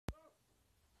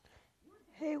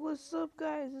Hey, what's up,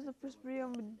 guys? This is the first video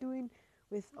I'm doing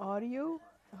with audio.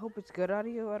 I hope it's good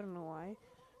audio. I don't know why,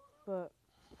 but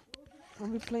I'll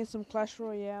be playing some Clash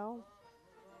Royale.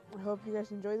 I hope you guys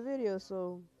enjoy the video.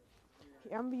 So,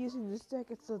 I'm be using this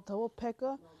deck. It's a double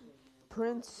P.E.K.K.A.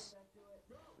 Prince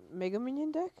Mega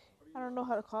Minion deck. I don't know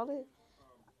how to call it.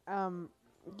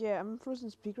 Yeah, I'm in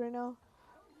Frozen Speak right now.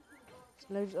 So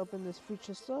let me just open this free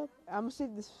chest up. I'm gonna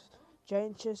save this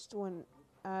giant chest when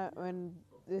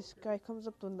this guy comes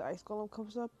up, when the ice golem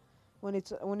comes up, when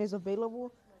it's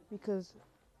available, because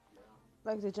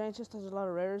like the giant chest has a lot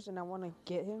of rares and I want to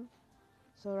get him.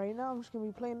 So right now I'm just gonna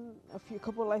be playing a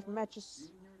couple life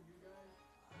matches.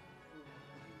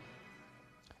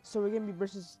 So we're gonna be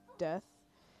versus death.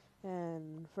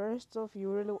 And first off,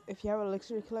 if you have an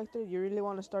elixir collector, you really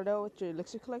want to start out with your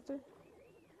elixir collector.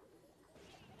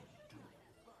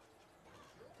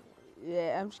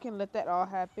 Yeah, I'm just gonna let that all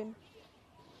happen.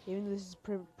 Even though this is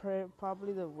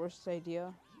probably the worst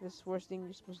idea. This is the worst thing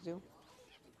you're supposed to do.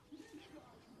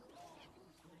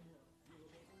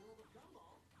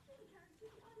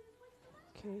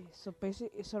 Okay,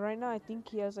 so right now I think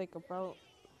he has like about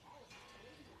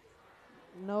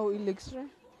no elixir.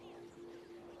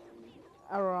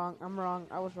 I'm wrong.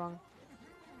 I was wrong.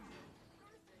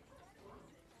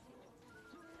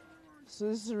 So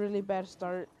this is a really bad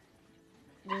start.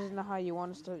 This is not how you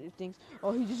want to start your things.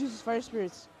 Oh, he just uses fire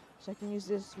spirits, so I can use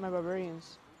this my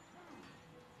barbarians.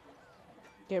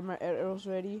 Get my arrows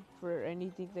ready for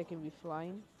anything that can be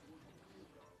flying.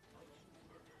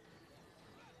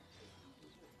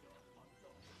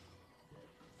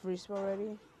 Free spell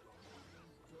ready.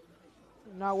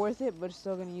 Not worth it, but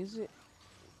still gonna use it.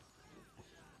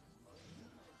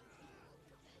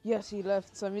 Yes, he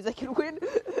left, so that means I can win.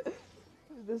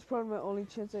 That's probably my only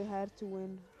chance I had to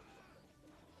win.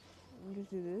 I'm gonna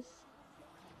do this.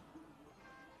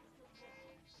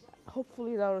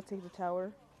 Hopefully that'll take the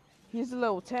tower. He's a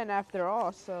level 10 after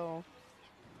all, so...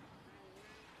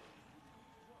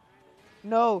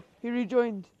 No, he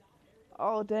rejoined.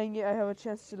 Oh, dang it, I have a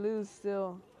chance to lose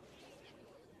still.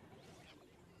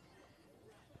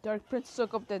 Dark Prince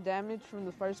took up the damage from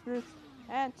the fire spirits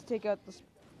and to take out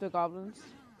the goblins.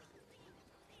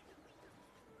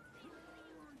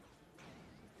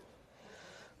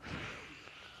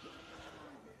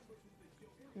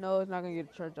 No, it's not gonna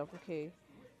get charged up. Okay,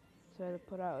 so I had to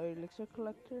put out an elixir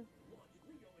collector.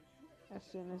 As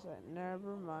soon as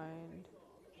never mind.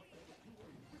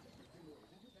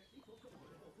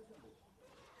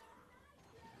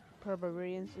 Per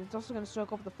barbarians. It's also gonna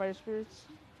soak up the fire spirits.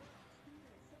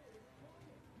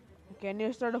 Okay, I need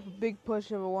to start off a big push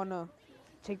if I wanna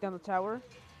take down the tower.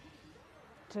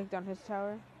 Take down his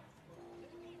tower.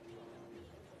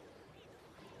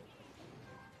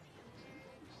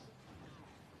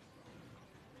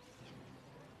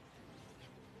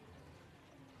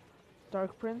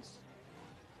 Dark Prince.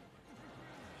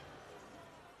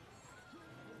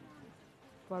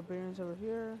 Barbarians over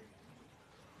here.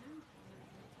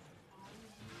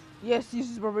 Yes,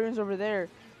 uses barbarians over there.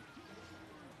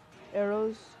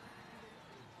 Arrows.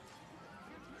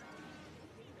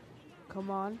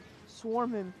 Come on.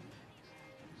 Swarm him.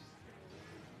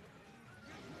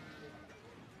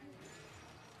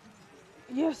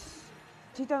 Yes!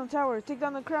 Take down the tower. Take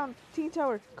down the crown. Teen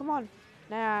tower. Come on.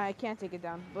 Nah, I can't take it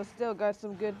down. But still got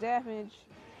some good damage.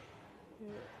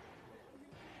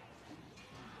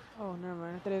 Oh, never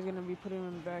mind. I thought I was gonna be putting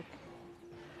him back.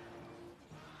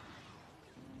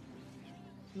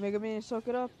 Mega Man, soak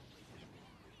it up.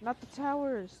 Not the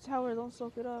towers. Tower, don't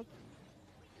soak it up.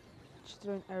 Just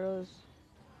throwing arrows.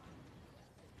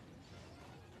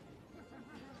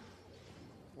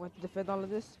 Want to defend all of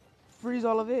this? Freeze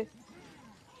all of it.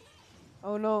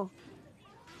 Oh no.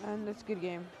 And that's a good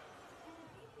game.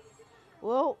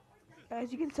 Well,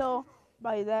 as you can tell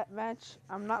by that match,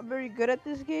 I'm not very good at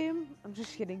this game. I'm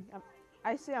just kidding.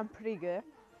 I say I'm pretty good.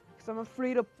 Because I'm a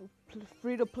free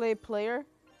to play player.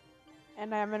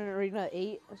 And I'm in Arena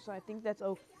 8. So I think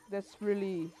that's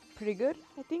really pretty good,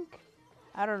 I think.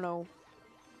 I don't know.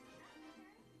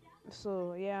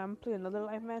 So yeah, I'm playing another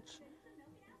live match.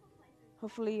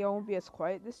 Hopefully I won't be as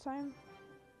quiet this time.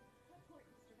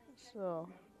 So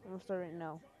I'm gonna start right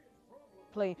now.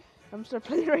 Play. I'm gonna start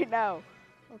playing right now.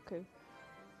 Okay.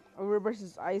 Over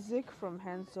versus Isaac from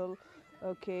Hansel.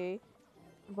 Okay.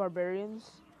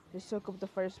 Barbarians. They soak up the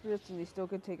fire spirits and they still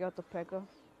can take out the P.E.K.K.A. I'm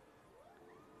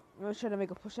gonna try to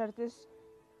make a push out of this.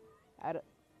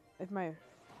 If my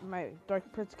Dark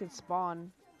Prince can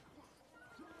spawn.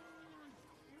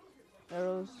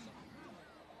 Arrows.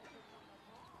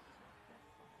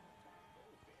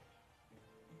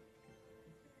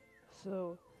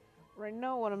 So right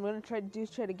now, what I'm gonna try to do is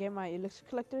try to get my elixir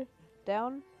collector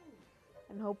down,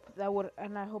 and I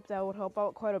hope that would help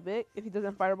out quite a bit if he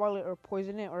doesn't fireball it or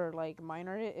poison it or like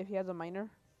miner it if he has a miner.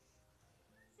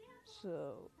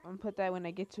 So I'm gonna put that when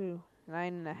I get to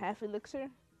 9.5 elixir.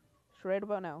 It's right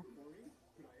about now.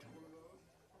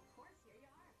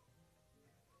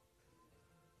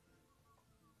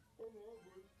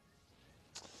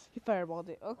 He fireballed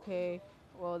it. Okay.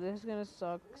 Well, this is gonna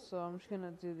suck, so I'm just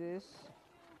gonna do this.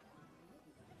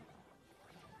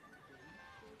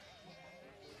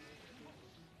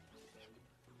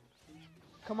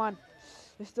 Come on.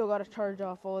 They still gotta charge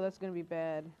off. Oh, that's gonna be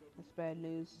bad. That's bad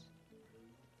news.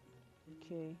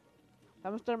 Okay.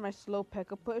 I'm gonna start my slow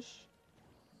P.E.K.K.A push.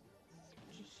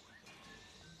 Just...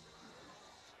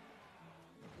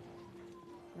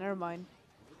 Never mind.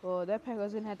 Well, that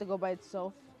P.E.K.K.A's gonna have to go by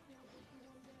itself.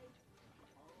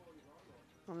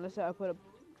 Unless I put a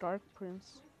Dark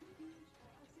Prince.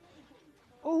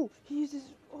 Oh, he uses...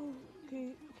 Oh,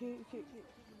 okay.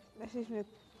 That saves me a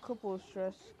couple of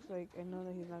stress. Cause, like, I know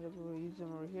that he's not gonna be able to use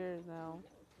them over here now.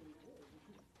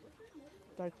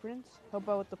 Dark Prince? Help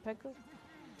out with the P.E.K.K.A?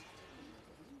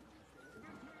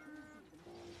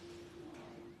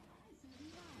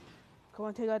 Come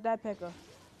on, take out that P.E.K.K.A.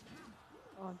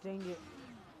 Oh, dang it.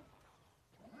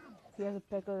 He has a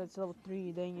P.E.K.K.A that's level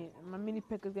 3, dang it. My mini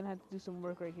P.E.K.K.A's gonna have to do some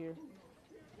work right here.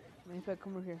 Mini P.E.K.K.A,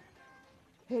 come over here.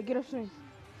 Hey, get up swing.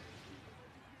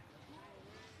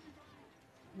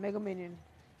 Mega Minion.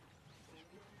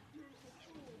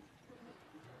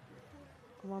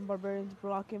 Come on, barbarians,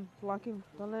 block him.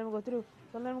 Don't let him go through.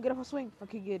 Don't let him get off a swing.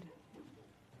 Okay, good.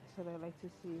 That's what I like to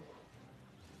see.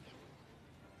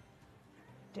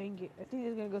 Dang it. I think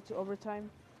it's gonna go to overtime,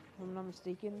 if I'm not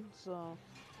mistaken. So,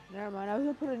 never mind. I was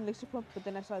gonna put it in elixir pump, but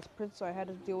then I saw his prince, so I had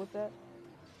to deal with that.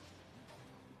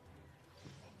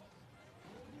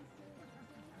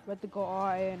 About to go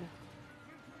all in.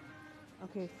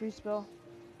 Okay, free spell.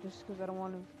 Just because I don't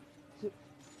want to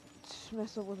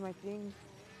mess up with my thing.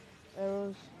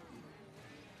 Arrows.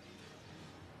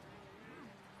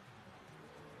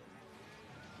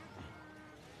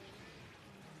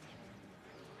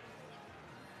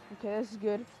 Okay, this is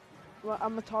good. Well,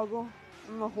 I'm gonna toggle.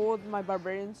 I'm gonna hold my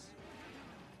barbarians.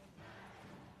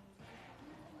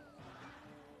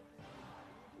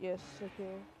 Yes,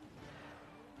 okay.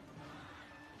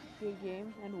 Good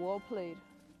game and well played.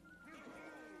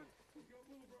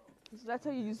 So that's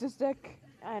how you use this deck,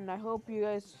 and I hope you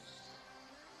guys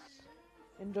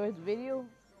enjoyed the video.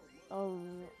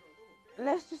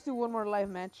 Let's just do one more live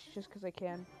match, just because I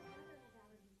can.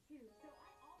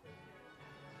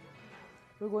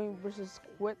 We're going versus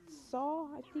Quetzal,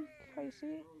 I think how you say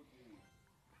it.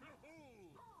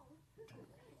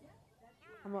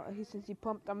 Since he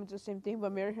pumped, I'm gonna do the same thing,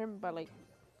 but mirror him by like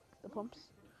the pumps.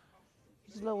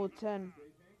 He's level 10.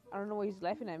 I don't know why he's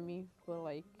laughing at me, but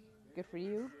like, good for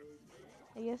you,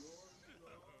 I guess.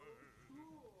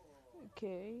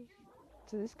 Okay.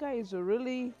 So this guy is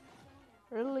really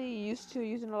used to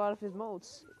using a lot of his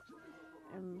modes.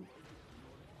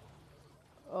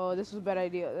 Oh, this was a bad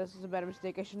idea. This is a bad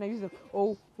mistake. I shouldn't have used them.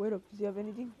 Oh, wait up. Does he have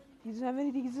anything? He doesn't have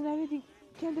anything. He doesn't have anything.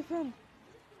 Can't defend.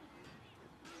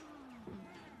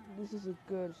 This is a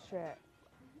good strat.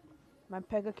 My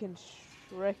P.E.K.K.A can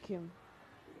wreck him.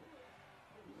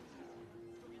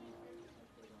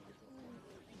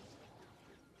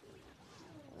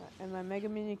 And my Mega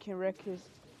Minion can wreck his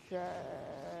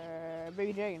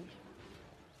baby dragon.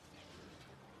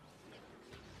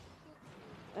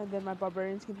 And then my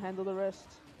barbarians can handle the rest.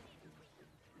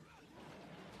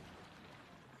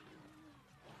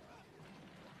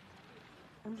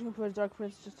 I'm just gonna put a Dark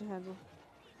Prince just to handle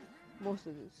most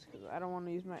of this, because I don't want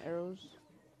to use my arrows.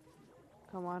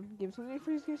 Come on, give something to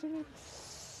freeze, give something.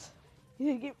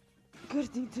 Yeah, give good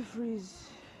thing to freeze.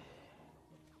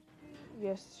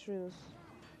 Yes, sure is.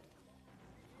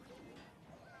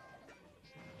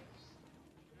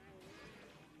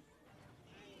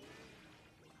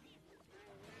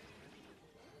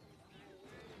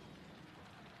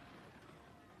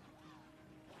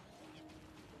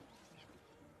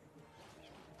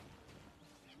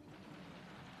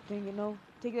 Dang it, no.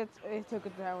 Take that, it took a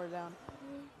tower down.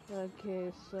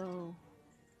 Okay, so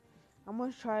I'm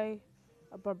gonna try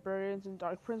a Barbarians and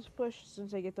Dark Prince push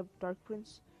since I get the Dark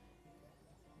Prince.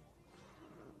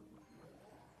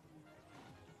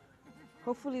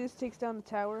 Hopefully this takes down the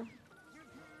tower.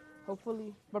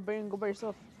 Hopefully. Barbarian, go by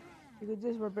yourself. You can do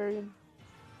this, Barbarian.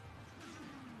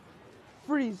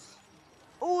 Freeze!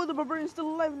 Oh, the Barbarian's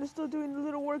still alive and is still doing a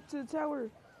little work to the tower.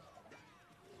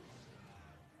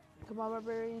 Come on,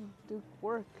 Barbarian, do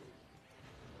work.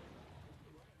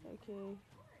 Okay.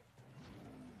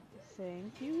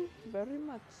 Thank you very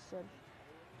much, sir.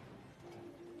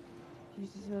 Use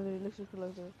this another elixir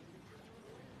collector.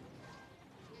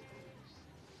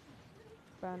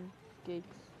 Pancakes.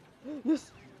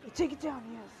 Yes! Take it down,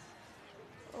 yes!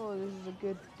 Oh, this is a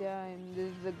good time. This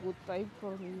is a good time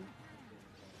for me.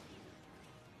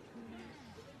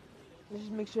 Let's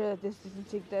just make sure that this doesn't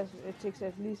take that. It takes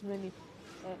at least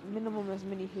minimum as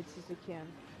many hits as it can.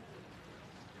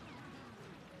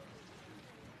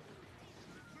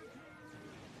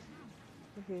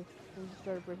 Okay, let me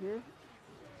start up right here.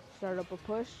 Start up a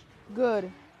push.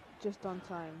 Good. Just on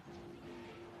time.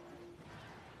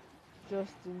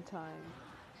 Just in time.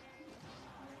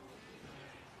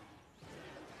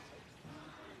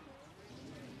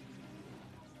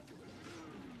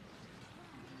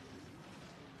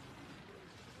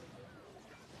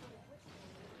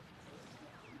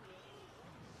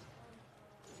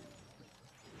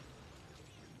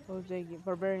 Oh, dang it.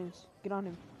 Barbarians. Get on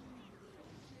him.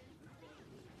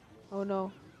 Oh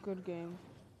no. Good game.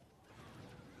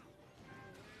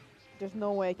 There's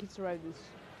no way I can survive this.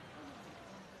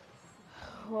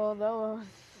 Well,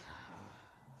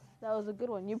 that was a good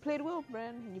one. You played well,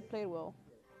 Bran. You played well.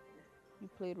 You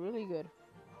played really good.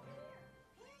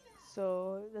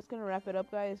 So that's gonna wrap it up,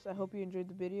 guys. I hope you enjoyed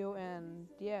the video, and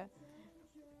yeah,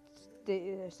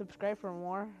 subscribe for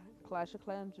more Clash of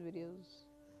Clans videos.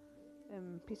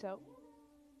 And peace out.